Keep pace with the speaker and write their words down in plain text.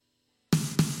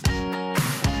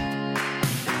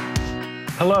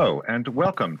Hello, and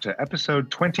welcome to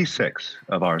episode 26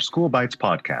 of our School Bites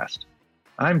podcast.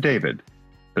 I'm David,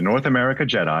 the North America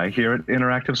Jedi here at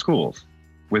Interactive Schools,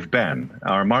 with Ben,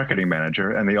 our marketing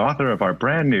manager and the author of our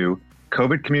brand new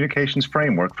COVID Communications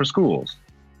Framework for Schools.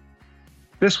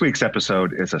 This week's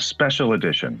episode is a special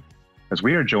edition, as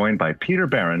we are joined by Peter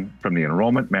Barron from the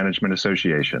Enrollment Management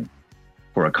Association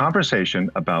for a conversation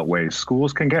about ways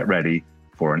schools can get ready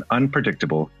for an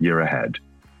unpredictable year ahead.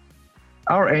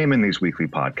 Our aim in these weekly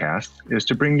podcasts is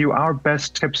to bring you our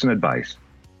best tips and advice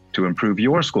to improve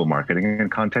your school marketing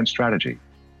and content strategy.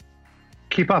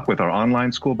 Keep up with our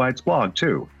online School Bites blog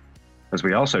too, as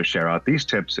we also share out these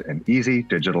tips in easy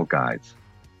digital guides.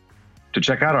 To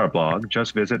check out our blog,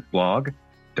 just visit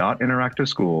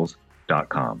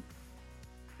blog.interactiveschools.com.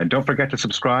 And don't forget to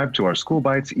subscribe to our School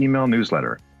Bites email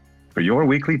newsletter for your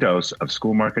weekly dose of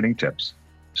school marketing tips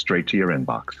straight to your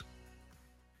inbox.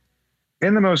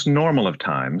 In the most normal of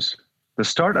times, the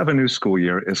start of a new school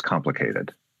year is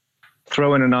complicated.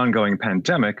 Throw in an ongoing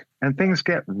pandemic, and things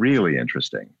get really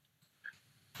interesting.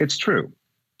 It's true,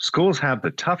 schools have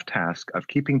the tough task of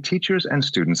keeping teachers and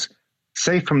students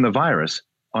safe from the virus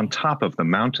on top of the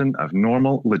mountain of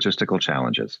normal logistical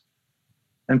challenges.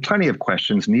 And plenty of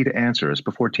questions need answers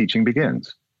before teaching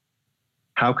begins.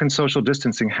 How can social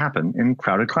distancing happen in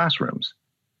crowded classrooms?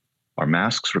 Are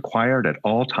masks required at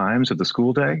all times of the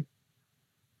school day?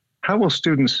 How will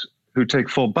students who take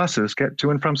full buses get to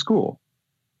and from school?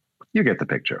 You get the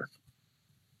picture.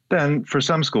 Then, for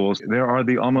some schools, there are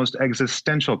the almost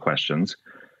existential questions,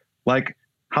 like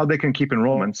how they can keep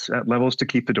enrollments at levels to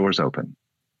keep the doors open.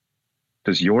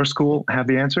 Does your school have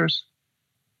the answers?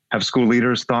 Have school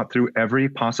leaders thought through every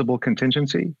possible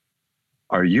contingency?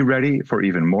 Are you ready for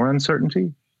even more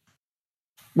uncertainty?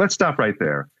 Let's stop right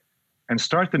there and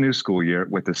start the new school year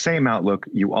with the same outlook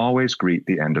you always greet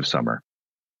the end of summer,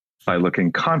 by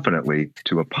looking confidently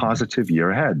to a positive year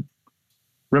ahead.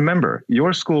 Remember,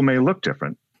 your school may look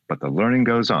different, but the learning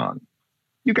goes on.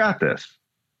 You got this.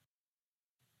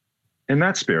 In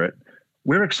that spirit,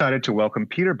 we're excited to welcome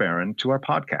Peter Barron to our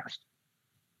podcast.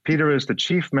 Peter is the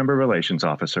Chief Member Relations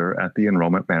Officer at the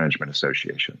Enrollment Management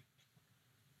Association.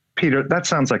 Peter, that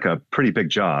sounds like a pretty big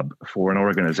job for an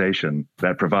organization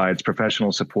that provides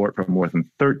professional support for more than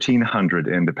 1,300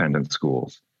 independent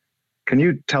schools. Can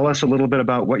you tell us a little bit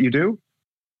about what you do?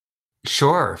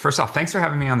 Sure. First off, thanks for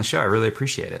having me on the show. I really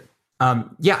appreciate it.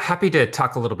 Happy to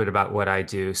talk a little bit about what I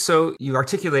do. So you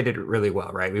articulated it really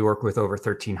well, right? We work with over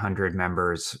 1,300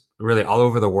 members really all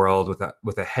over the world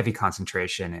with a heavy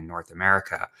concentration in North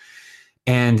America.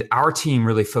 And our team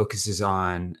really focuses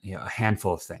on a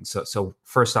handful of things. So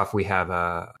first off, we have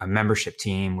a membership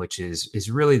team, which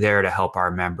is really there to help our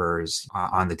members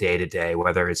on the day-to-day,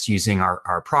 whether it's using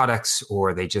our products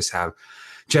or they just have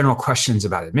general questions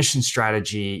about admission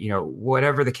strategy,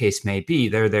 whatever the case may be,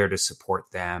 they're there to support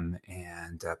them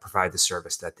and provide the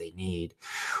service that they need.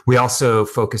 We also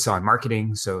focus on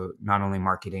marketing. So not only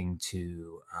marketing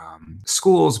to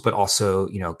schools, but also,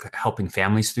 helping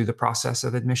families through the process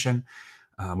of admission.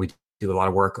 We do a lot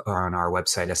of work on our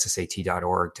website,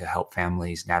 ssat.org, to help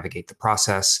families navigate the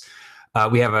process.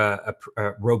 We have a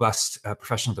robust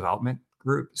professional development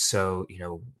group. So,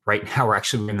 right now we're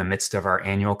actually in the midst of our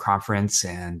annual conference.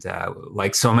 And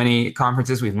like so many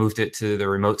conferences, we've moved it to the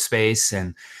remote space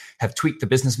and have tweaked the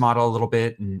business model a little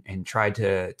bit and tried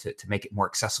to make it more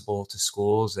accessible to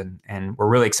schools. And we're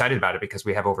really excited about it because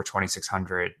we have over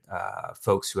 2,600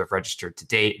 folks who have registered to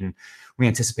date. And we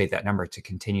anticipate that number to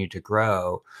continue to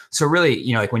grow. So really,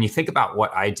 like when you think about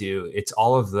what I do, it's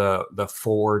all of the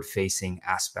forward-facing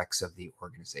aspects of the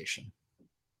organization.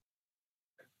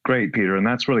 Great, Peter. And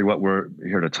that's really what we're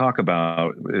here to talk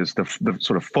about, is the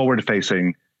sort of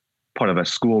forward-facing part of a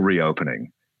school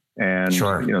reopening. And,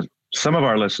 Sure. Some of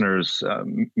our listeners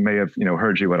may have,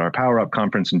 heard you at our Power Up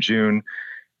conference in June.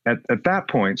 At that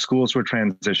point, schools were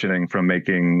transitioning from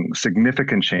making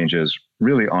significant changes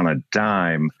really on a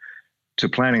dime to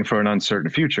planning for an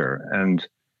uncertain future. And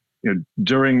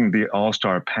during the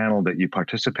all-star panel that you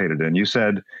participated in, you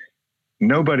said,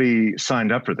 nobody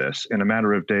signed up for this. In a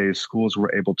matter of days, schools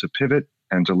were able to pivot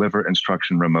and deliver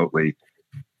instruction remotely.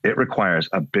 It requires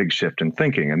a big shift in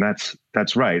thinking, and that's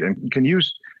right. And can you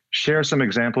share some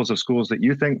examples of schools that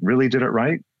you think really did it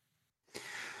right?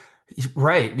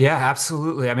 Right. Yeah,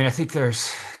 absolutely. I mean, I think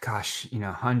there's,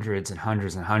 hundreds and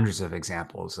hundreds and hundreds of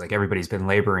examples. Like everybody's been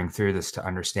laboring through this to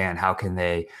understand how can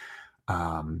they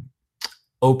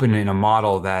open in a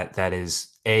model that is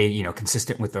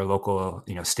consistent with their local,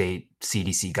 state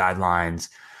CDC guidelines,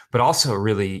 but also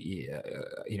really,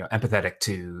 empathetic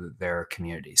to their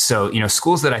communities. So,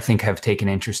 schools that I think have taken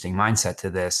an interesting mindset to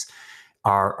this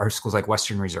are schools like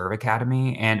Western Reserve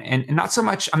Academy, and not so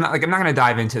much. I'm not going to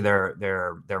dive into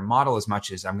their model as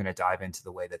much as I'm going to dive into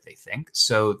the way that they think.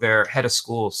 So their head of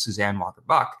school, Suzanne Walker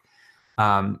Buck,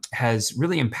 has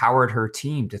really empowered her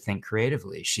team to think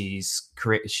creatively. She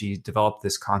developed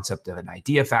this concept of an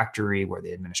idea factory where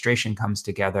the administration comes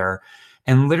together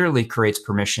and literally creates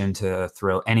permission to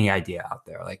throw any idea out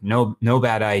there. Like no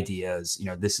bad ideas.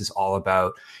 This is all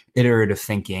about iterative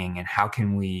thinking and how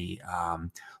can we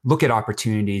look at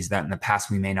opportunities that in the past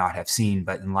we may not have seen,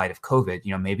 but in light of COVID,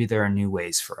 maybe there are new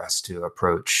ways for us to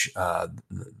approach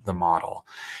the model.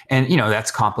 And,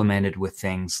 that's complemented with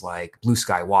things like Blue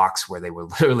Sky Walks, where they were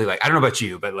literally like, I don't know about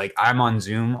you, but like I'm on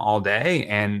Zoom all day.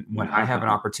 And when I have an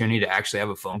opportunity to actually have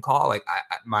a phone call, like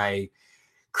my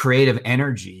creative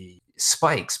energy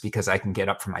spikes because I can get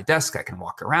up from my desk, I can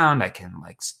walk around, I can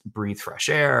like breathe fresh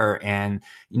air, and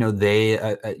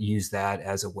they use that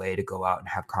as a way to go out and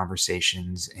have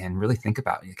conversations and really think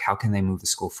about like, how can they move the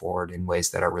school forward in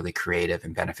ways that are really creative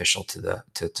and beneficial to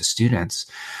students.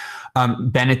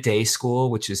 Bennett Day School,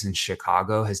 which is in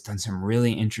Chicago, has done some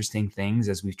really interesting things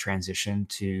as we've transitioned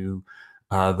to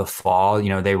the fall.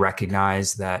 They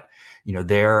recognize that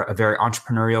they're a very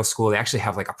entrepreneurial school. They actually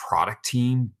have like a product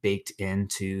team baked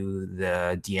into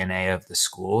the DNA of the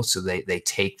school. So they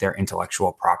take their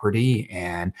intellectual property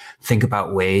and think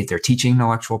about ways they're teaching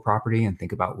intellectual property and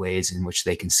think about ways in which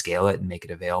they can scale it and make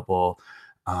it available,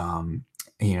 to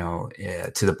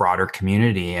the broader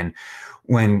community. And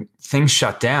when things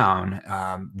shut down,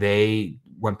 they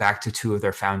went back to two of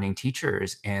their founding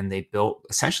teachers and they built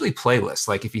essentially playlists.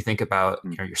 Like if you think about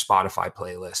your Spotify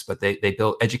playlist, but they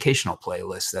built educational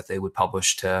playlists that they would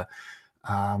publish to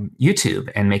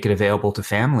YouTube and make it available to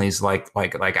families like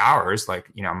ours.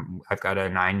 Like, I've got a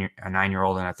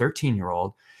 9-year-old and a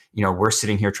 13-year-old. We're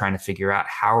sitting here trying to figure out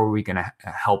how are we going to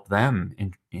help them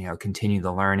and continue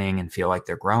the learning and feel like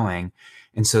they're growing.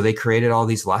 And so they created all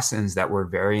these lessons that were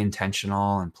very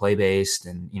intentional and play-based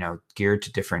and, geared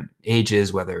to different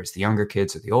ages, whether it's the younger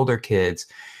kids or the older kids.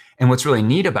 And what's really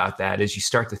neat about that is you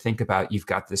start to think about, you've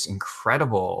got this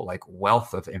incredible like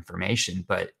wealth of information,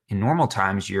 but in normal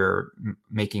times, you're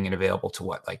making it available to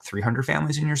what, like 300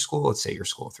 families in your school? Let's say your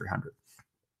school, 300.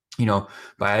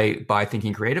 By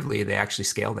thinking creatively, they actually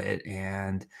scaled it.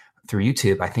 And through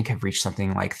YouTube, I think have reached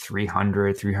something like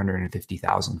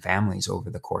 350,000 families over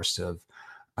the course of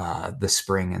the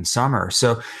spring and summer.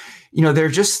 So,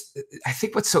 I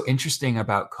think what's so interesting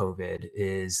about COVID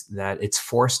is that it's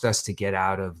forced us to get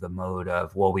out of the mode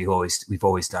of, well, we've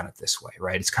always done it this way,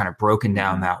 right? It's kind of broken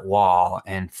down that wall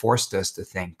and forced us to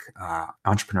think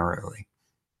entrepreneurially.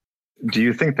 Do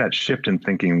you think that shift in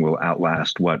thinking will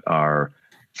outlast what our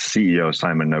CEO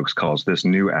Simon Noakes calls this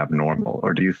new abnormal?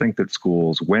 Or do you think that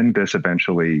schools, when this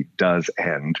eventually does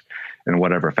end, in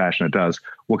whatever fashion it does,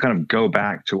 will kind of go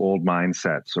back to old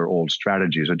mindsets or old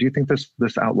strategies? Or do you think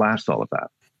this outlasts all of that?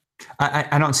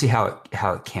 I don't see how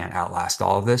it can't outlast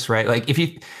all of this, right? Like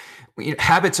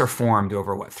habits are formed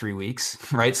over 3 weeks,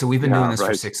 right? So we've been doing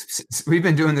this we've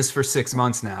been doing this for 6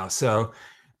 months now. So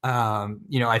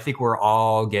I think we're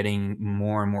all getting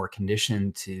more and more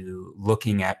conditioned to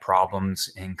looking at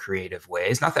problems in creative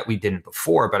ways. Not that we didn't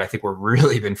before, but I think we're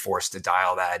really been forced to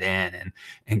dial that in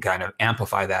and kind of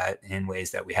amplify that in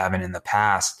ways that we haven't in the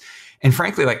past. And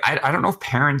frankly, like, I don't know if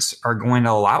parents are going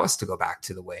to allow us to go back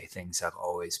to the way things have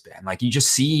always been. Like, you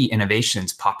just see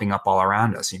innovations popping up all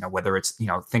around us, whether it's,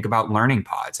 think about learning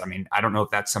pods. I mean, I don't know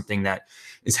if that's something that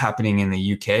is happening in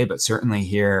the UK, but certainly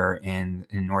here in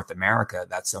North America,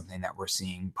 that's something that we're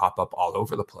seeing pop up all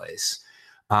over the place.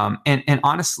 And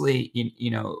honestly,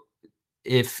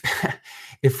 if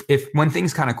when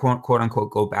things kind of quote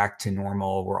unquote go back to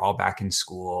normal, we're all back in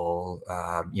school,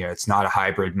 it's not a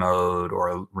hybrid mode or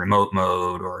a remote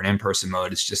mode or an in-person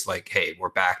mode. It's just like, hey, we're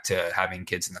back to having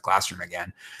kids in the classroom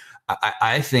again.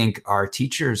 I think our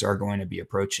teachers are going to be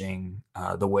approaching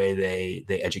the way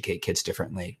they educate kids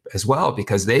differently as well,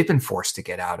 because they've been forced to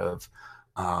get out of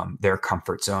their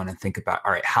comfort zone and think about,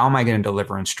 all right, how am I going to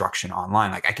deliver instruction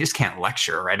online? Like, I just can't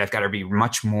lecture, right? I've got to be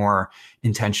much more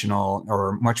intentional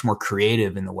or much more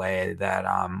creative in the way that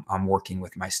I'm working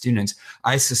with my students.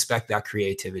 I suspect that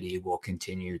creativity will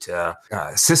continue to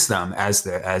assist them as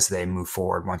they move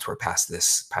forward once we're past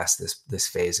this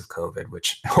phase of COVID,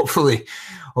 which hopefully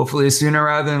sooner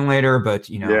rather than later. But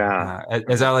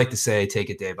as I like to say, take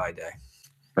it day by day.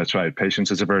 That's right.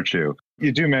 Patience is a virtue.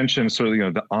 You do mention sort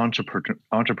of, the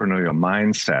entrepreneurial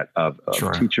mindset of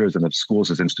Sure. teachers and of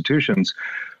schools as institutions.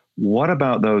 What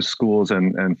about those schools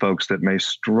and folks that may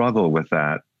struggle with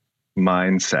that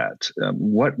mindset?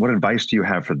 What advice do you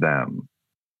have for them?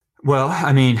 Well,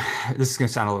 I mean, this is going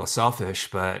to sound a little selfish,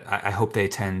 but I hope they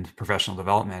attend professional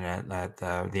development at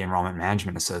the Enrollment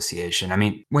Management Association. I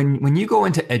mean, when you go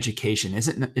into education,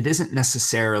 it isn't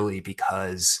necessarily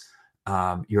because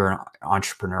you're an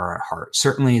entrepreneur at heart.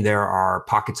 Certainly, there are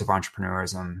pockets of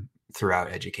entrepreneurism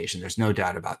throughout education. There's no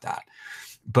doubt about that.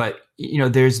 But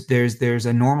there's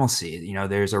a normalcy.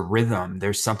 There's a rhythm.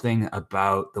 There's something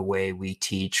about the way we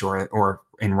teach, or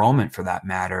enrollment for that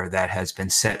matter, that has been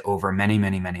set over many,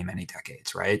 many, many, many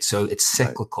decades, right? So it's Right.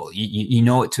 cyclical. You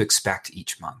know what to expect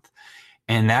each month.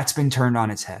 And that's been turned on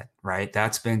its head, right?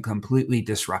 That's been completely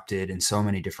disrupted in so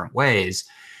many different ways.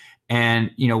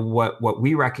 And what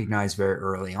we recognize very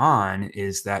early on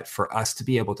is that for us to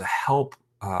be able to help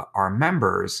our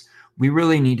members, we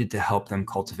really needed to help them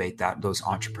cultivate those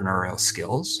entrepreneurial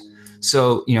skills.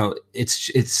 So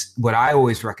it's what I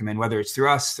always recommend, whether it's through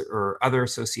us or other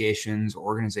associations or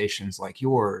organizations like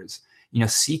yours.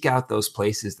 Seek out those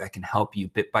places that can help you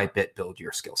bit by bit build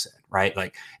your skill set, right?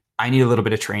 Like, I need a little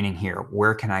bit of training here.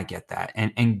 Where can I get that?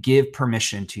 And give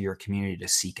permission to your community to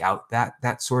seek out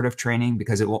that sort of training,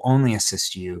 because it will only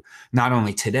assist you not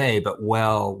only today, but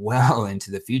well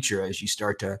into the future as you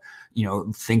start to,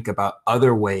 think about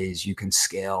other ways you can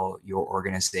scale your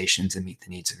organizations and meet the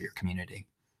needs of your community.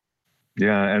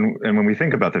 Yeah, and when we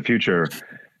think about the future,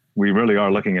 we really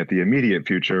are looking at the immediate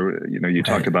future. You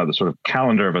talked Right. about the sort of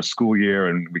calendar of a school year,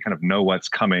 and we kind of know what's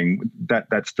coming.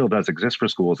 That still does exist for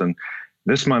schools. And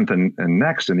this month and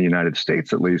next in the United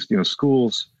States, at least,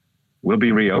 schools will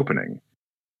be reopening.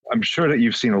 I'm sure that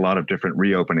you've seen a lot of different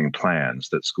reopening plans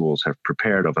that schools have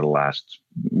prepared over the last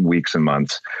weeks and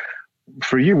months.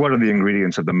 For you, what are the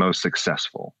ingredients of the most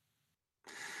successful?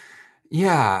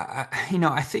 Yeah,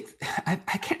 I think I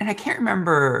can't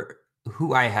remember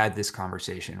who I had this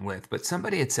conversation with, but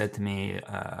somebody had said to me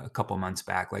a couple months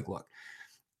back, like, look,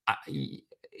 I,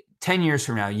 10 years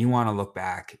from now, you want to look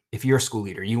back, if you're a school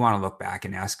leader, you want to look back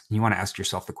and you want to ask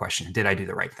yourself the question, did I do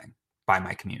the right thing by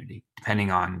my community,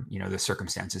 depending on, the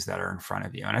circumstances that are in front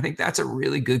of you? And I think that's a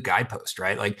really good guidepost,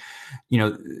 right? Like,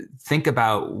 think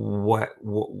about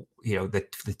the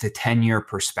 10-year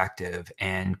perspective,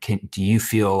 and do you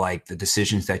feel like the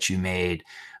decisions that you made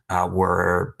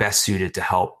were best suited to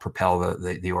help propel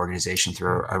the organization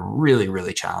through a really,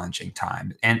 really challenging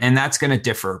time. And that's going to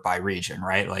differ by region,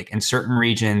 right? Like, in certain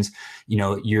regions,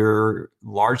 you're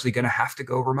largely going to have to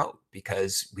go remote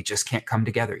because we just can't come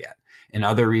together yet. In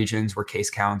other regions where case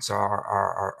counts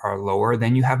are lower,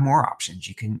 then you have more options.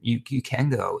 You can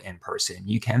go in person.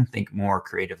 You can think more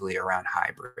creatively around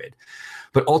hybrid.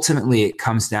 But ultimately, it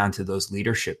comes down to those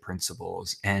leadership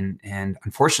principles, and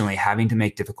unfortunately, having to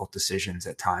make difficult decisions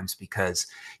at times, because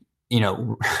you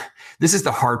know this is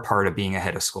the hard part of being a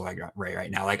head of school right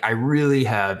now. Like, I really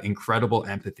have incredible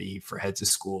empathy for heads of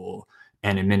school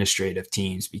and administrative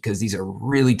teams, because these are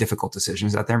really difficult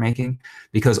decisions that they're making.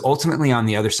 Because ultimately, on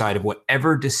the other side of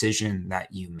whatever decision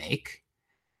that you make,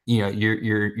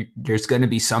 there's going to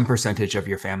be some percentage of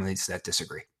your families that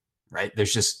disagree, right?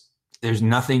 There's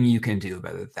nothing you can do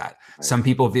about that. Right. Some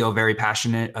people feel very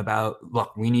passionate about,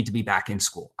 look, we need to be back in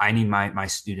school. I need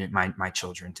my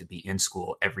children to be in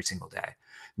school every single day.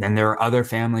 Then there are other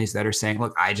families that are saying,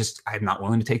 look, I'm not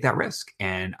willing to take that risk.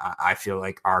 And I feel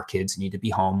like our kids need to be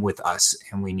home with us,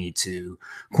 and we need to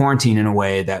quarantine in a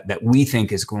way that we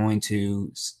think is going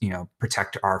to,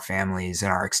 protect our families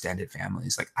and our extended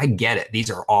families. Like, I get it.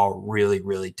 These are all really,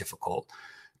 really difficult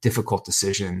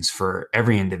decisions for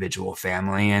every individual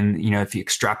family. And, if you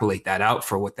extrapolate that out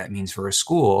for what that means for a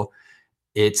school,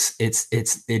 it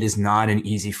is not an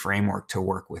easy framework to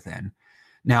work within.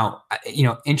 Now,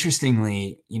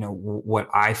 interestingly, what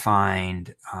I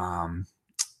find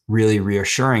really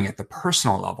reassuring at the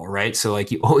personal level, right? So,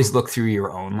 like, you always look through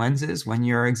your own lenses when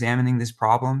you're examining these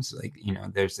problems. Like,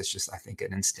 there's this, just, I think,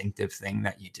 an instinctive thing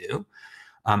that you do.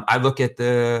 I look at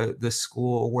the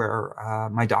school where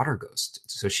my daughter goes to.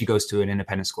 So she goes to an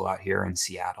independent school out here in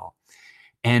Seattle.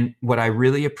 And what I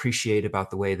really appreciate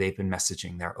about the way they've been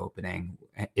messaging their opening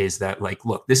is that, like,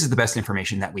 look, this is the best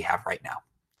information that we have right now.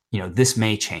 This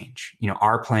may change.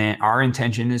 Our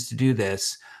intention is to do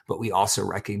this, but we also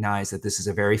recognize that this is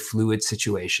a very fluid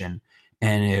situation.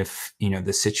 And if,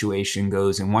 the situation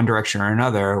goes in one direction or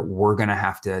another, we're going to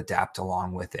have to adapt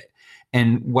along with it.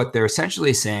 And what they're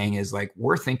essentially saying is, like,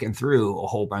 we're thinking through a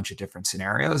whole bunch of different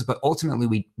scenarios, but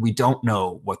ultimately we don't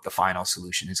know what the final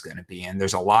solution is going to be. And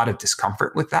there's a lot of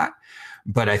discomfort with that.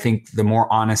 But I think the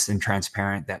more honest and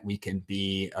transparent that we can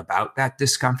be about that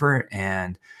discomfort,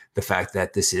 and the fact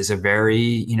that this is a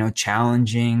very,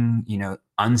 challenging,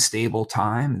 unstable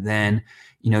time, then,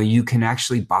 you can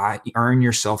actually earn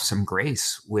yourself some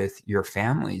grace with your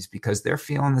families because they're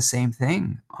feeling the same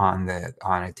thing on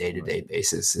a day-to-day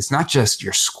basis. It's not just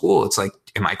your school. It's like,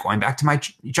 am I going back to my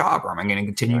job, or am I going to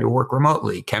continue to work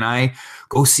remotely? Can I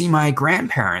go see my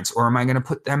grandparents, or am I going to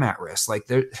put them at risk? Like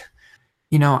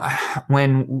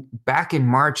when back in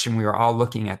March and we were all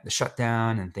looking at the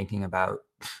shutdown and thinking about,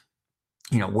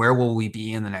 where will we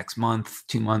be in the next month,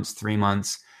 2 months, 3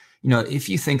 months? If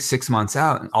you think 6 months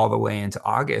out and all the way into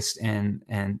August, and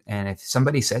if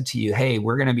somebody said to you, hey,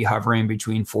 we're going to be hovering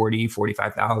between 40,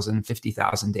 45,000,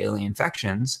 50,000 daily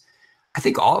infections, I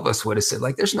think all of us would have said,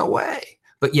 like, there's no way.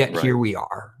 But yet here we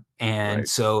are. And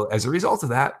so as a result of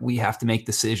that, we have to make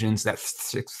decisions that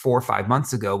 4 or 5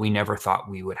 months ago, we never thought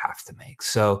we would have to make.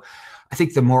 So I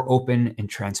think the more open and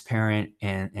transparent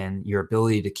and your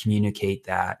ability to communicate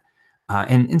that,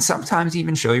 and sometimes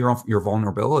even show your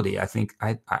vulnerability, I think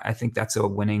that's a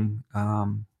winning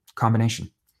combination.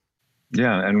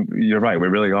 Yeah, and you're right. We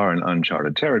really are in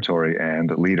uncharted territory, and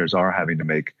leaders are having to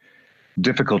make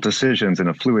difficult decisions in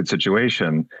a fluid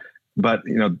situation. But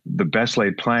the best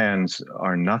laid plans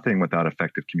are nothing without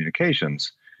effective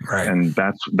communications, and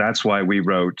that's why we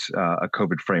wrote a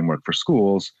COVID framework for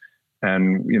schools.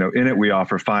 And in it we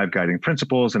offer 5 guiding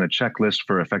principles and a checklist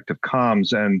for effective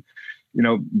comms. And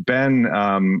Ben,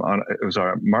 who's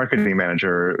our marketing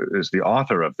manager, is the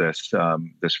author of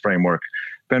this framework.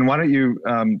 Ben, why don't you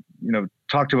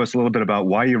talk to us a little bit about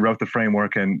why you wrote the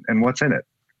framework and what's in it?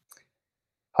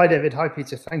 Hi, David. Hi,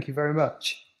 Peter. Thank you very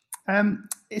much.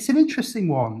 It's an interesting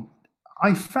one.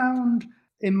 I found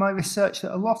in my research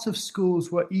that a lot of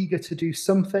schools were eager to do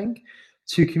something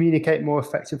to communicate more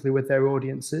effectively with their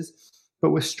audiences, but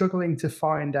were struggling to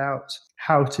find out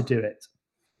how to do it.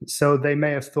 So they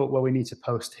may have thought, well, we need to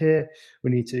post here,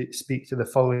 we need to speak to the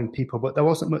following people, but there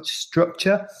wasn't much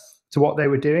structure to what they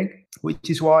were doing, which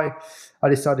is why I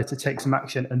decided to take some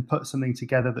action and put something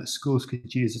together that schools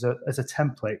could use as a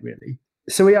template, really.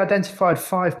 So we identified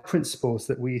 5 principles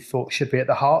that we thought should be at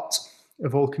the heart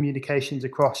of all communications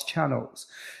across channels.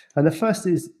 And the first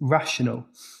is rational.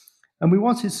 And we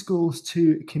wanted schools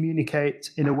to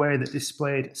communicate in a way that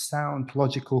displayed sound,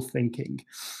 logical thinking.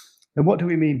 And what do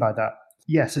we mean by that?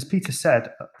 Yes, as Peter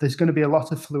said, there's going to be a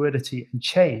lot of fluidity and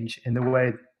change in the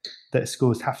way that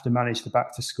schools have to manage the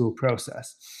back to school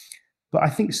process. But I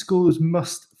think schools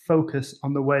must focus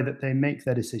on the way that they make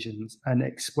their decisions and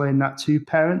explain that to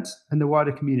parents and the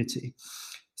wider community.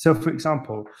 So, for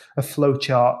example, a flow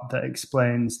chart that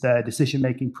explains their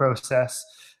decision-making process,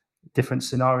 different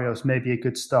scenarios may be a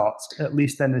good start. At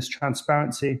least then there's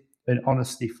transparency and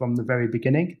honesty from the very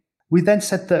beginning. We then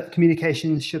said that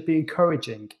communications should be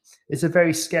encouraging. It's a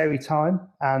very scary time,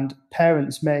 and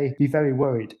parents may be very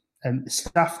worried, and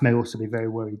staff may also be very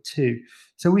worried too.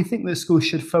 So we think that schools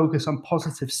should focus on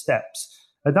positive steps.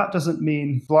 And that doesn't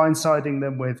mean blindsiding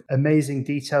them with amazing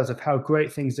details of how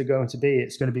great things are going to be.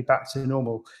 It's going to be back to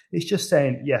normal. It's just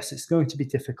saying, yes, it's going to be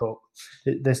difficult.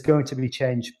 There's going to be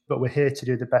change, but we're here to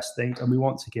do the best thing. And we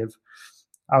want to give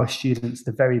our students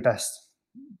the very best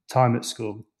time at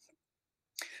school.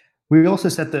 We also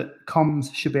said that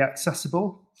comms should be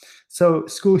accessible. So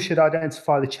schools should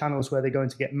identify the channels where they're going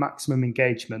to get maximum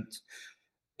engagement.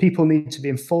 People need to be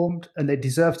informed, and they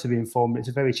deserve to be informed. It's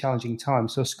a very challenging time.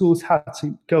 So schools had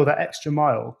to go that extra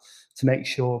mile to make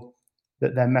sure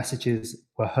that their messages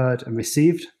were heard and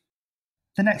received.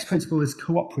 The next principle is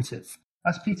cooperative.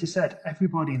 As Peter said,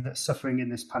 everybody that's suffering in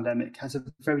this pandemic has a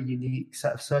very unique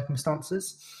set of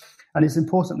circumstances. And it's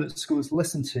important that schools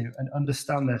listen to and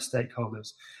understand their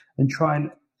stakeholders and try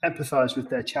and empathize with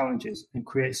their challenges and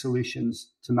create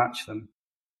solutions to match them.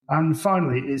 And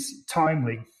finally is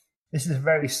timely. This is a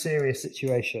very serious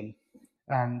situation,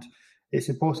 and it's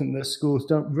important that schools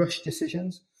don't rush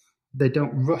decisions, they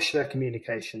don't rush their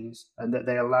communications, and that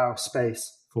they allow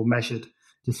space for measured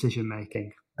decision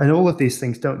making. And all of these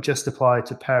things don't just apply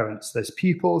to parents. There's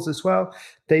pupils as well.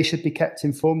 They should be kept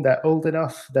informed. They're old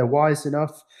enough, they're wise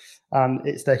enough, and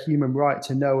it's their human right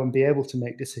to know and be able to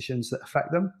make decisions that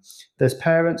affect them. There's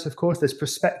parents, of course, there's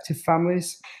prospective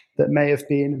families that may have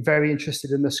been very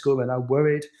interested in the school and are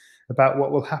worried about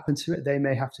what will happen to it. They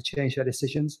may have to change their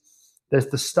decisions. There's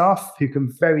the staff who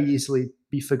can very easily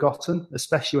be forgotten,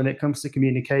 especially when it comes to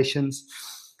communications.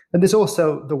 And there's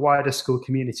also the wider school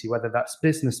community, whether that's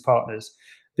business partners,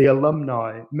 the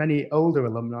alumni. Many older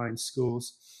alumni in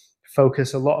schools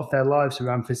focus a lot of their lives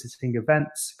around visiting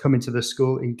events, coming to the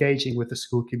school, engaging with the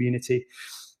school community.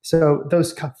 So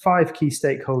those 5 key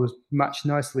stakeholders match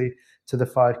nicely to the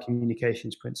 5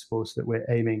 communications principles that we're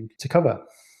aiming to cover.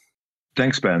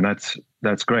 Thanks, Ben.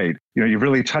 That's great. You've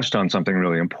really touched on something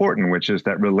really important, which is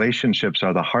that relationships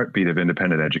are the heartbeat of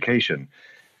independent education.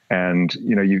 And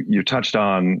you touched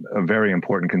on a very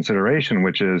important consideration,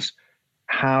 which is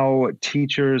how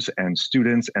teachers and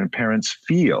students and parents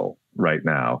feel right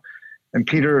now. And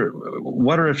Peter,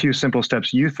 what are a few simple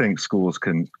steps you think schools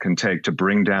can take to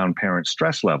bring down parent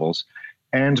stress levels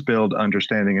and build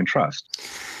understanding and trust?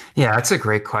 Yeah, that's a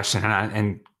great question,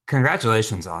 and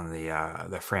congratulations on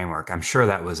the framework. I'm sure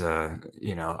that was a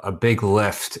big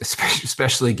lift,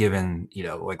 especially given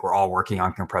like we're all working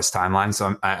on compressed timelines.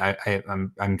 So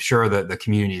I'm sure that the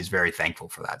community is very thankful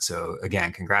for that. So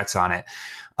again, congrats on it.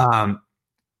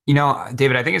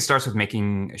 David, I think it starts with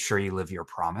making sure you live your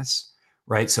promise.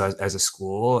 Right. So as a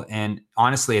school, and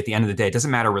honestly, at the end of the day, it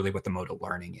doesn't matter really what the mode of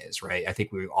learning is. Right. I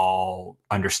think we all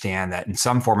understand that in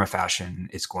some form or fashion,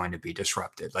 it's going to be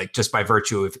disrupted. Like just by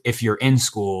virtue of if you're in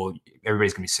school,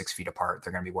 everybody's going to be 6 feet apart.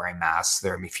 They're going to be wearing masks.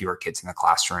 There are going to be fewer kids in the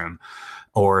classroom.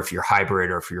 Or if you're hybrid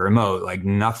or if you're remote, like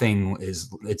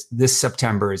this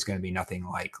September is going to be nothing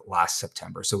like last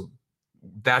September. So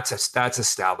that's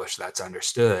established. That's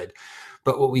understood.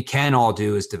 But what we can all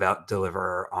do is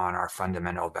deliver on our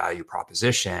fundamental value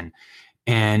proposition.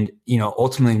 And,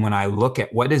 ultimately, when I look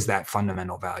at what is that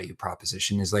fundamental value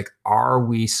proposition is like, are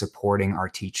we supporting our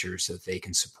teachers so that they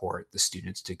can support the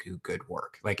students to do good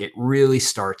work? Like it really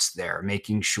starts there,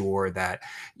 making sure that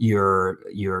you're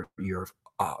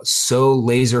so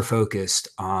laser focused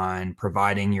on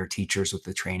providing your teachers with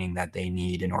the training that they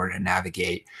need in order to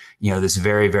navigate, this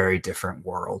very, very different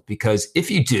world. Because if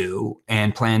you do,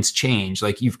 and plans change,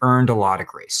 like you've earned a lot of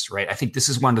grace, right? I think this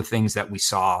is one of the things that we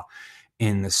saw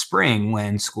in the spring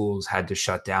when schools had to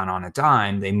shut down on a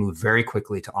dime. They moved very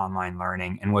quickly to online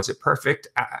learning. And was it perfect?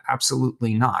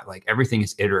 Absolutely not. Like everything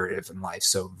is iterative in life.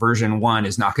 So version 1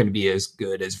 is not going to be as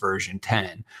good as version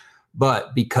 10.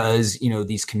 But because,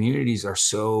 these communities are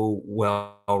so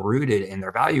well rooted in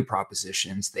their value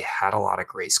propositions, they had a lot of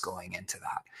grace going into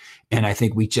that. And I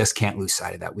think we just can't lose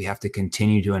sight of that. We have to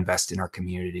continue to invest in our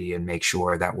community and make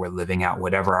sure that we're living out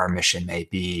whatever our mission may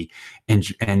be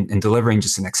and delivering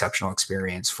just an exceptional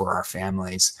experience for our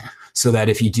families so that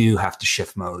if you do have to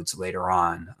shift modes later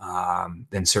on,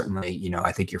 then certainly,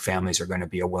 I think your families are going to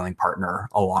be a willing partner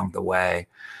along the way.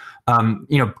 Flying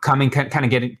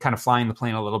the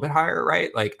plane a little bit higher,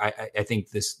 right? Like I think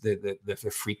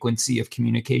the frequency of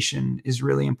communication is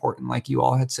really important, like you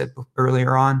all had said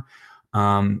earlier on.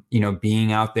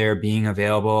 Being out there, being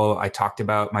available. I talked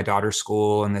about my daughter's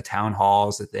school and the town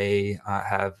halls that they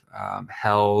have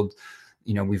held.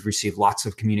 We've received lots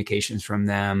of communications from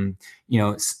them.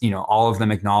 All of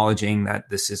them acknowledging that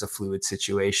this is a fluid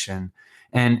situation.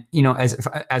 And,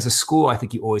 as a school, I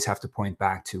think you always have to point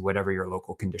back to whatever your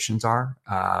local conditions are,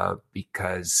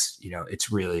 because, it's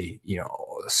really,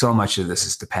 so much of this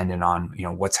is dependent on,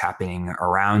 what's happening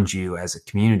around you as a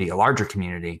community, a larger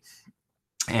community.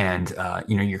 And,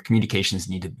 your communications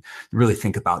need to really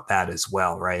think about that as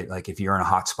well, right? Like if you're in a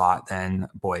hot spot, then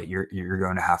boy, you're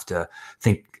going to have to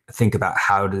think about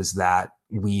how does that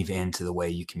weave into the way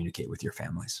you communicate with your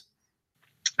families.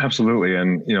 Absolutely.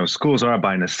 And, schools are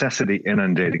by necessity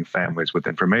inundating families with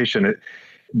information.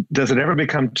 Does it ever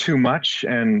become too much?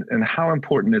 And how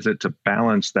important is it to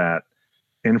balance that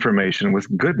information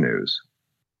with good news?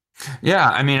 Yeah.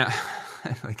 I mean,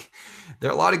 like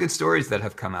there are a lot of good stories that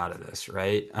have come out of this,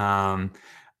 right? I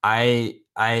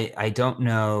don't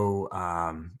know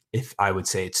if I would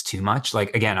say it's too much.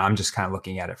 Like, again, I'm just kind of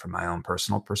looking at it from my own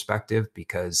personal perspective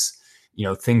because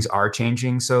things are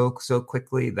changing so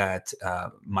quickly that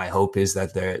my hope is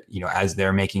that they're, as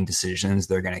they're making decisions,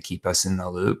 they're going to keep us in the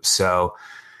loop. So,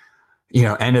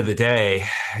 end of the day,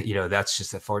 that's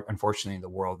just unfortunately the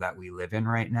world that we live in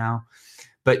right now.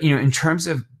 But, in terms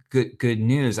of good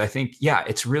news, I think, yeah,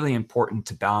 it's really important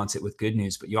to balance it with good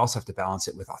news, but you also have to balance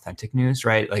it with authentic news,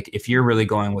 right? Like if you're really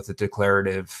going with a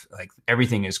declarative, like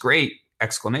everything is great, !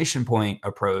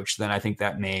 approach, then I think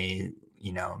that may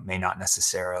not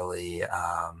necessarily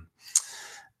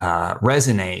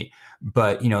resonate.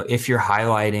 But, if you're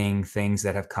highlighting things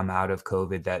that have come out of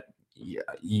COVID that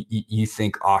you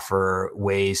think offer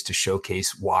ways to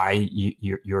showcase why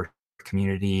your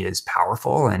community is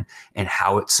powerful and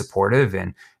how it's supportive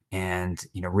and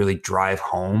really drive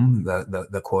home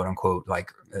the quote unquote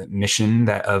like mission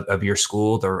of your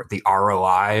school, the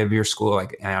ROI of your school.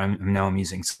 Like I know I'm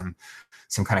using some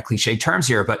kind of cliche terms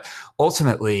here, but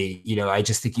ultimately, I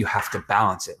just think you have to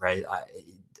balance it, right?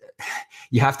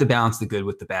 You have to balance the good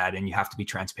with the bad, and you have to be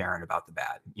transparent about the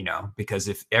bad, because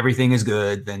if everything is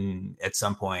good, then at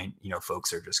some point,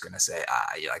 folks are just going to say,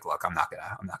 look, I'm not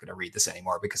going to read this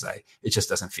anymore because it just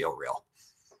doesn't feel real.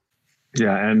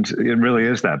 Yeah, and it really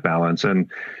is that balance. And,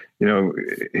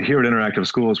 here at Interactive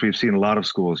Schools, we've seen a lot of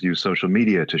schools use social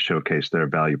media to showcase their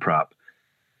value prop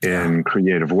Yeah. in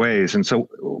creative ways. And so,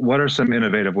 what are some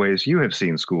innovative ways you have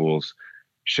seen schools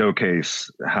showcase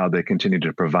how they continue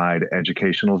to provide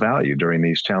educational value during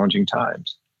these challenging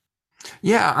times?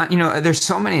 Yeah, there's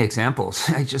so many examples,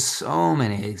 like just so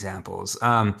many examples.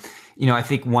 I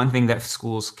think one thing that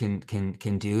schools can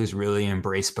do is really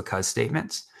embrace because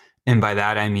statements. And by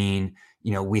that I mean,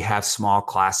 we have small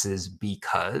classes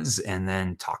because, and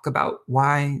then talk about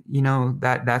why,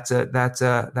 that's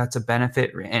a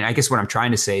benefit. And I guess what I'm trying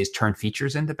to say is turn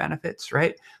features into benefits,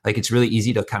 right? Like it's really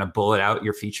easy to kind of bullet out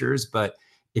your features, but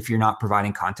if you're not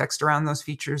providing context around those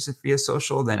features via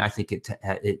social, then I think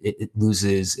it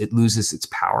loses its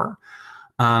power.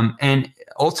 And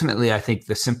ultimately, I think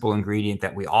the simple ingredient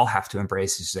that we all have to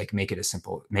embrace is like make it as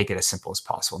simple as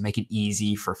possible, make it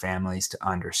easy for families to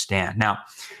understand. Now,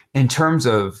 in terms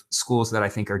of schools that I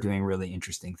think are doing really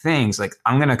interesting things, like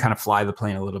I'm going to kind of fly the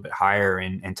plane a little bit higher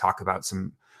and talk about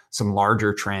some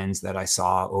larger trends that I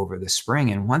saw over the spring.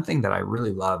 And one thing that I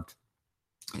really loved,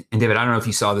 and David, I don't know if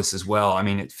you saw this as well. I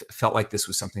mean, it felt like this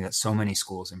was something that so many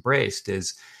schools embraced,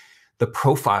 is the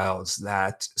profiles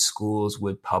that schools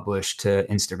would publish to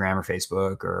Instagram or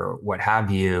Facebook or what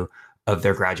have you of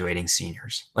their graduating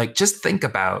seniors. Like, just think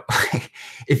about,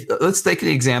 let's take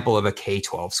the example of a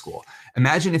K-12 school.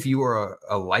 Imagine if you were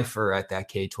a lifer at that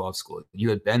K-12 school. You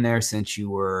had been there since you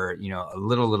were, a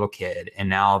little kid, and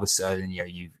now all of a sudden,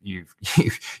 you've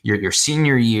your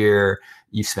senior year.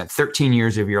 You've spent 13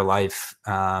 years of your life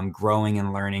growing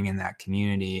and learning in that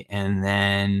community, and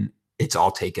then it's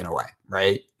all taken away,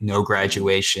 right? No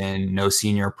graduation, no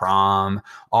senior prom,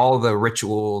 all the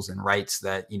rituals and rites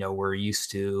that, we're used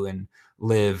to and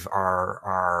live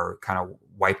are kind of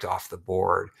wiped off the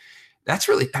board. That's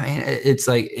really, I mean, it's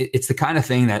like, it's the kind of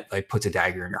thing that like puts a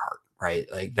dagger in your heart, right?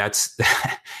 Like that's,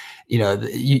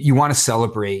 you want to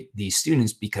celebrate these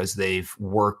students because they've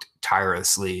worked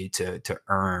tirelessly to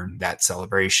earn that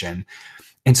celebration.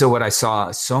 And so what I saw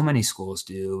so many schools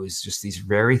do is just these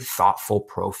very thoughtful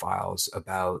profiles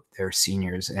about their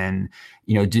seniors and,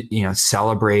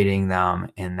 celebrating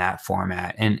them in that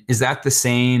format. And is that the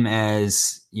same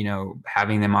as,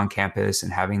 having them on campus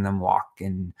and having them walk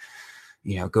and,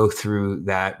 go through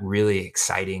that really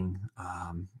exciting,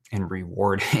 and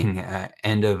rewarding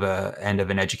end of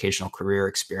an educational career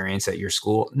experience at your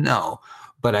school? No.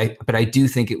 But I do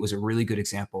think it was a really good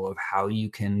example of how you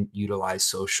can utilize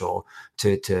social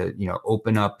to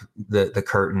open up the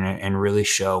curtain and really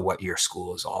show what your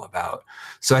school is all about.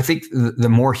 So I think the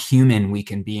more human we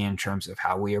can be in terms of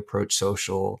how we approach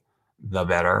social, the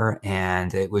better.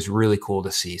 And it was really cool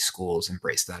to see schools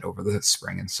embrace that over the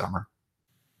spring and summer.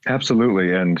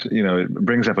 Absolutely. And, it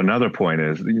brings up another point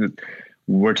is,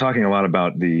 we're talking a lot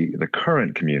about the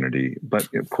current community, but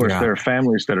of course there are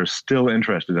families that are still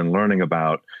interested in learning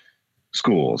about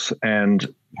schools.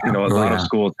 And, a lot of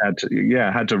schools had to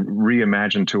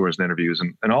reimagine tours and interviews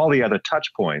and all the other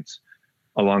touch points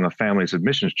along a family's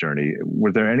admissions journey.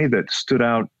 Were there any that stood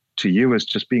out to you as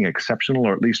just being exceptional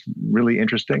or at least really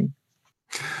interesting?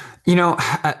 In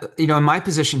my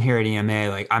position here at EMA,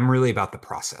 like I'm really about the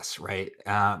process, right?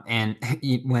 And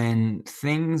when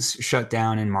things shut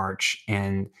down in March,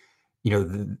 and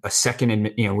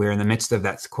we're in the midst of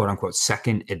that quote unquote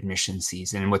second admission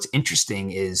season. And what's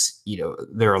interesting is,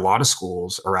 there are a lot of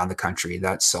schools around the country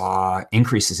that saw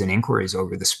increases in inquiries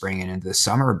over the spring and into the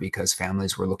summer because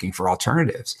families were looking for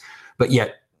alternatives, but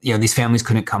yet these families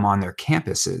couldn't come on their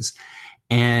campuses.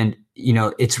 And,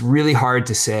 it's really hard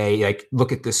to say, like,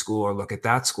 look at this school or look at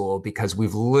that school, because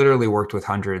we've literally worked with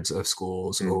hundreds of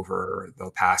schools over the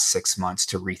past 6 months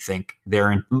to rethink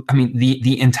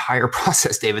the entire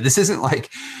process, David. This isn't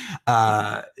like,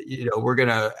 we're going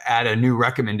to add a new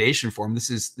recommendation form.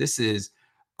 This is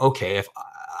okay. If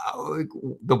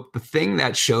the thing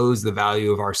that shows the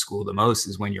value of our school the most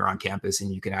is when you're on campus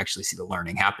and you can actually see the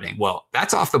learning happening. Well,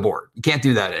 that's off the board. You can't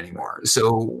do that anymore.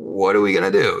 So what are we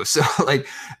going to do? So like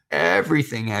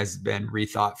everything has been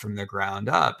rethought from the ground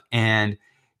up. And,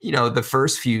 the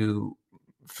first few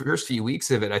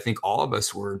weeks of it, I think all of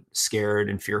us were scared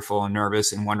and fearful and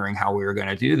nervous and wondering how we were going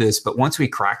to do this. But once we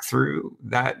cracked through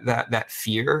that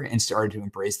fear and started to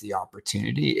embrace the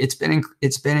opportunity, it's been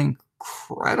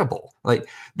incredible. Like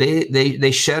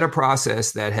they shed a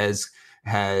process that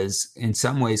has in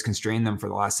some ways constrained them for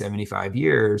the last 75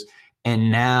 years,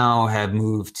 and now have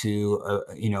moved to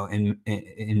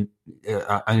in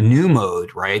a new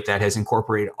mode, right? That has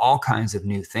incorporated all kinds of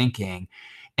new thinking.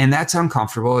 And that's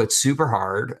uncomfortable. It's super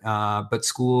hard. But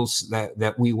schools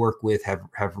that we work with have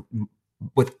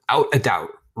without a doubt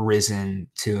risen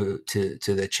to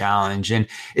the challenge. And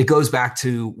it goes back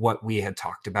to what we had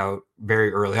talked about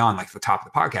very early on, like the top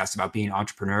of the podcast, about being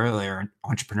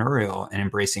entrepreneurial and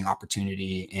embracing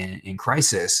opportunity in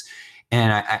crisis.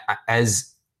 And I as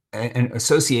an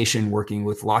association working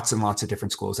with lots and lots of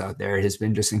different schools out there, it has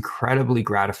been just incredibly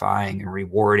gratifying and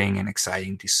rewarding and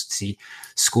exciting to see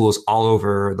schools all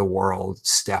over the world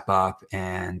step up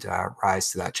and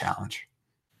rise to that challenge.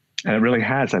 And it really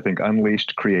has, I think,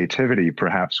 unleashed creativity,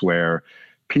 perhaps where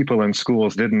people in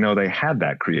schools didn't know they had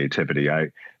that creativity. I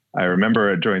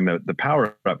remember during the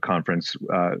Power Up conference,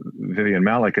 Vivian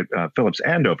Malik at Phillips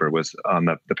Andover was on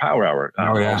the Power Hour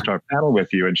All-Star panel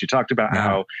with you, and she talked about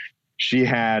how she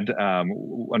had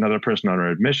another person on her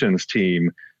admissions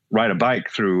team ride a bike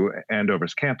through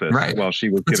Andover's campus while she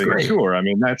was giving a tour. I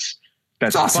mean, that's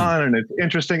awesome. Fun, and it's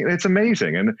interesting. It's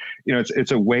amazing. And,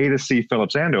 it's a way to see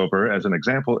Phillips Andover as an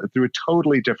example through a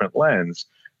totally different lens.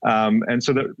 And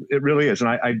so that it really is.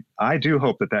 And I do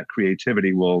hope that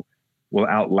creativity will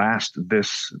outlast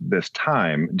this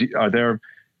time. Are there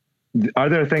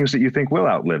things that you think will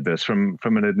outlive this from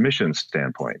an admissions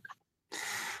standpoint?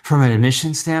 From an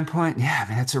admission standpoint, yeah,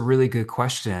 man, that's a really good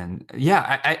question.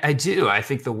 Yeah, I do. I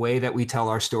think the way that we tell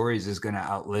our stories is going to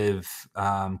outlive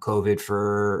COVID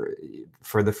for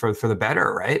the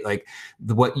better, right? Like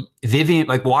what Vivian,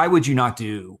 like why would you not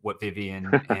do what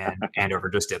Vivian and Andover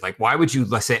just did? Like why would you,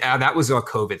 let's say, that was a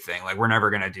COVID thing. Like we're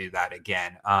never going to do that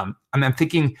again. I'm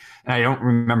thinking, and I don't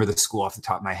remember the school off the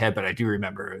top of my head, but I do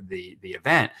remember the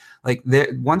event. Like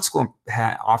one school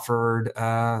had offered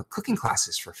cooking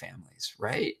classes for families,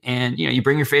 right? And, you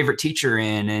bring your favorite teacher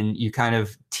in and you kind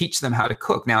of teach them how to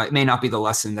cook. Now, it may not be the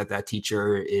lesson that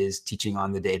teacher is teaching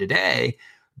on the day-to-day,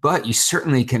 but you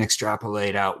certainly can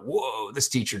extrapolate out, whoa, this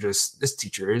teacher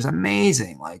is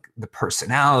amazing. Like the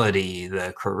personality,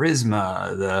 the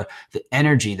charisma, the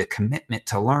energy, the commitment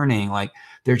to learning. Like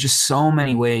there's just so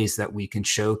many ways that we can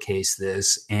showcase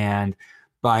this. And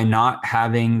by not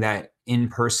having that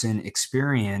in-person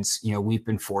experience, we've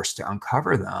been forced to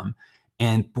uncover them.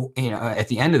 And, at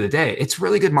the end of the day, it's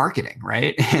really good marketing,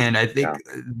 right? And I think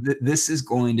this is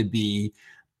going to be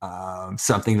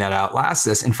something that outlasts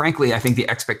this. And frankly, I think the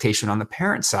expectation on the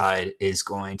parent side is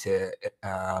going to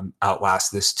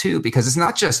outlast this too, because it's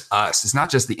not just us. It's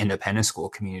not just the independent school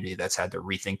community that's had to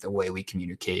rethink the way we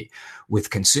communicate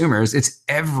with consumers. It's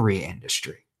every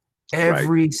industry.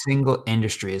 Every single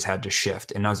industry has had to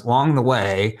shift. And along the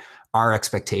way, our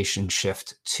expectations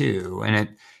shift too. And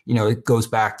it goes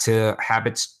back to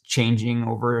habits changing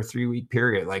over a 3-week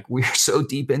period. Like we're so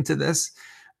deep into this.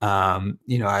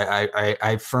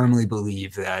 I firmly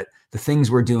believe that the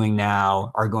things we're doing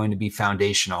now are going to be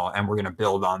foundational, and we're going to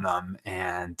build on them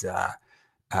and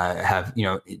have,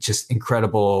 just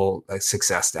incredible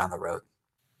success down the road.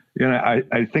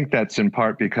 I think that's in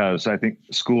part because I think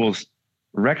schools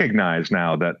recognize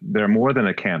now that they're more than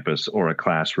a campus or a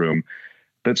classroom,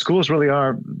 that schools really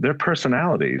are their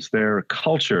personalities, their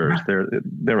cultures,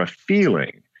 they're a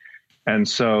feeling. And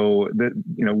so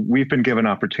we've been given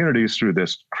opportunities through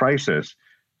this crisis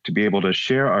to be able to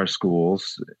share our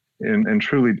schools in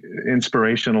truly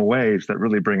inspirational ways that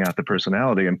really bring out the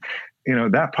personality. And,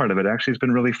 that part of it actually has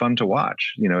been really fun to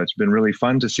watch. It's been really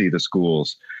fun to see the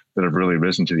schools that have really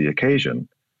risen to the occasion.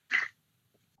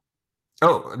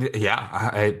 Oh, yeah,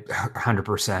 I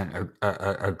 100%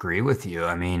 agree with you.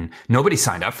 I mean, nobody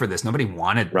signed up for this. Nobody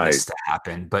wanted this to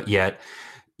happen. But yet,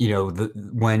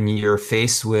 when you're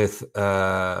faced with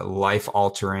a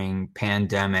life-altering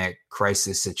pandemic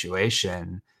crisis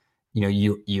situation,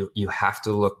 you have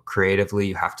to look creatively.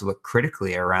 You have to look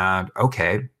critically around,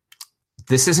 okay,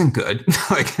 this isn't good.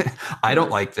 Like, I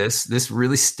don't like this. This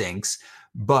really stinks.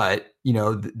 But,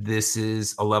 this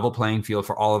is a level playing field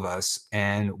for all of us.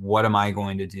 And what am I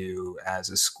going to do as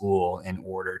a school in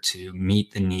order to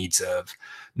meet the needs of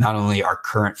not only our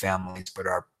current families, but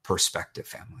our prospective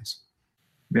families?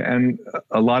 And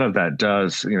a lot of that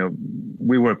does,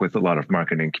 we work with a lot of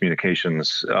marketing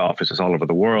communications offices all over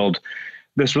the world.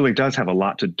 This really does have a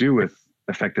lot to do with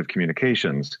effective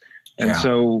communications. And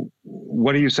so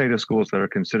what do you say to schools that are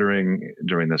considering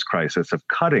during this crisis of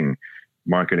cutting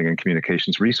marketing and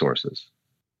communications resources?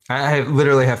 I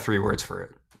literally have 3 words for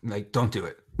it. Like, don't do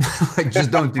it. Like, just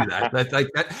don't do that.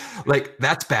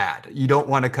 That's bad. You don't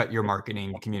want to cut your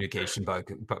marketing communication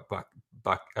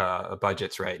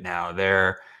budgets right now.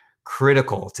 They're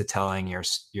critical to telling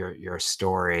your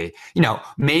story.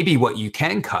 Maybe what you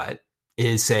can cut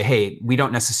is say, hey, we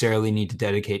don't necessarily need to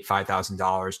dedicate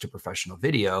 $5,000 to professional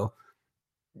video.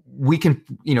 We can,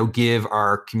 give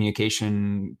our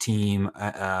communication team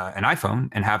an iPhone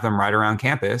and have them ride around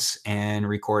campus and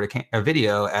record a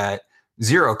video at,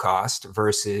 zero cost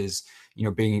versus,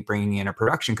 bringing in a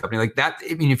production company like that.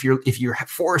 I mean, if you're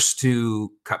forced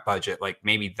to cut budget, like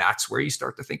maybe that's where you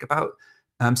start to think about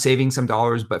saving some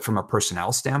dollars. But from a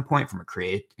personnel standpoint, from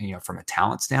a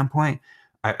talent standpoint,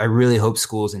 I really hope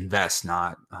schools invest,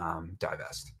 not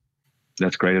divest.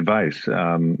 That's great advice.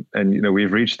 And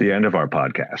we've reached the end of our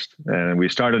podcast, and we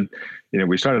started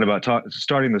about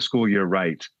starting the school year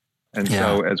right. And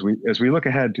so as we look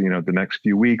ahead to the next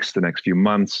few weeks, the next few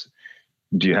months,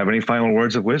 do you have any final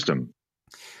words of wisdom?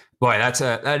 Boy,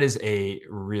 that is a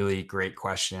really great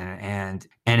question, and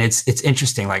it's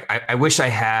interesting. Like I wish I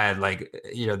had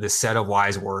this set of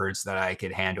wise words that I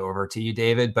could hand over to you,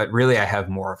 David. But really, I have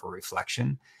more of a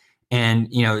reflection. And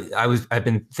I've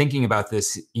been thinking about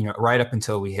this right up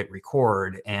until we hit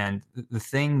record. And the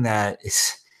thing that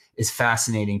is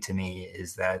fascinating to me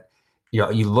is that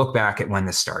you look back at when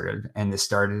this started, and this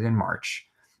started in March.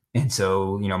 And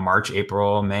so, March,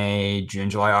 April, May, June,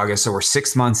 July, August. So we're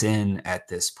 6 months in at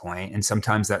this point. And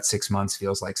sometimes that 6 months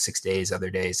feels like 6 days. Other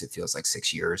days it feels like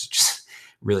 6 years. It just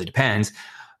really depends.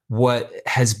 What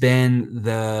has been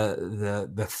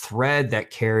the thread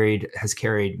that has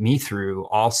carried me through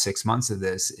all 6 months of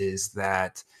this is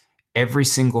that every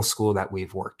single school that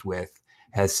we've worked with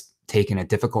has taken a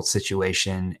difficult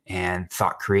situation and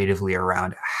thought creatively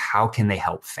around how can they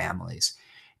help families.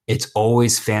 It's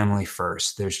always family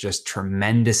first. There's just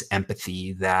tremendous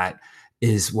empathy that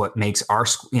is what makes our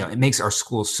it makes our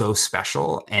schools so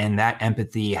special. And that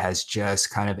empathy has just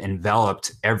kind of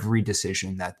enveloped every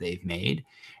decision that they've made.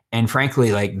 And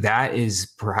frankly, that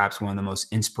is perhaps one of the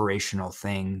most inspirational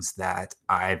things that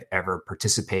I've ever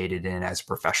participated in as a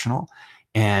professional.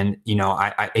 And,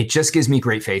 it just gives me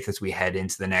great faith as we head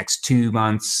into the next 2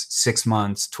 months, 6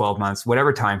 months, 12 months,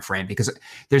 whatever time frame, because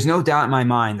there's no doubt in my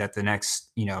mind that the next,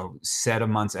 set of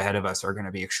months ahead of us are going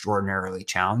to be extraordinarily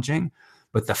challenging.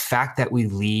 But the fact that we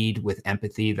lead with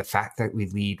empathy, the fact that we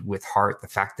lead with heart, the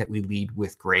fact that we lead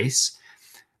with grace,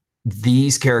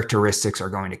 these characteristics are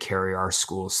going to carry our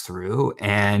schools through,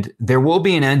 and there will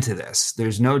be an end to this.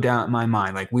 There's no doubt in my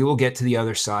mind. We will get to the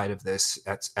other side of this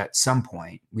at some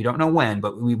point. We don't know when,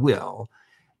 but we will,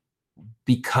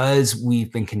 because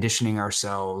we've been conditioning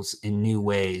ourselves in new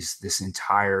ways this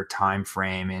entire time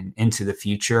frame and into the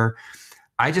future.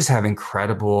 I just have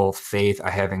incredible faith.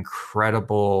 I have an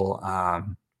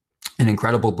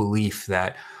incredible belief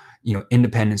that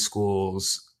independent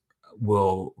schools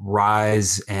will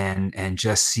rise and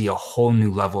just see a whole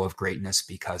new level of greatness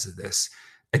because of this.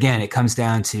 Again, it comes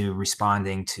down to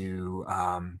responding to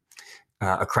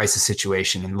a crisis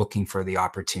situation and looking for the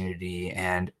opportunity.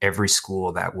 And every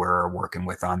school that we're working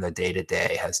with on the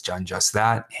day-to-day has done just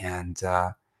that. And,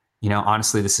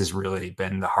 honestly, this has really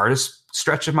been the hardest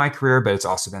stretch of my career, but it's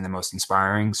also been the most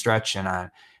inspiring stretch. And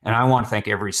I want to thank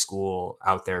every school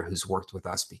out there who's worked with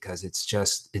us, because it's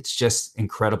just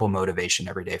incredible motivation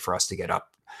every day for us to get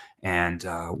up and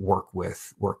work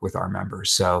with our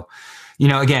members. So,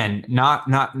 again,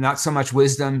 not so much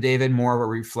wisdom, David, more of a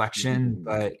reflection,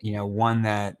 but one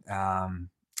that I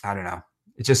don't know.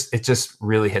 It just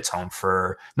really hits home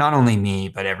for not only me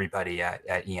but everybody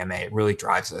at EMA. It really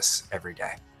drives us every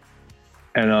day.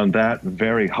 And on that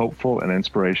very hopeful and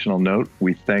inspirational note,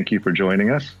 we thank you for joining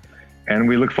us, and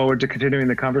we look forward to continuing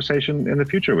the conversation in the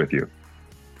future with you.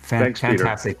 Thanks,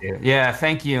 fantastic, Peter. Yeah,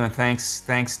 thank you, and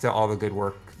thanks to all the good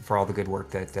work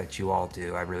that you all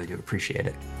do. I really do appreciate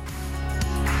it.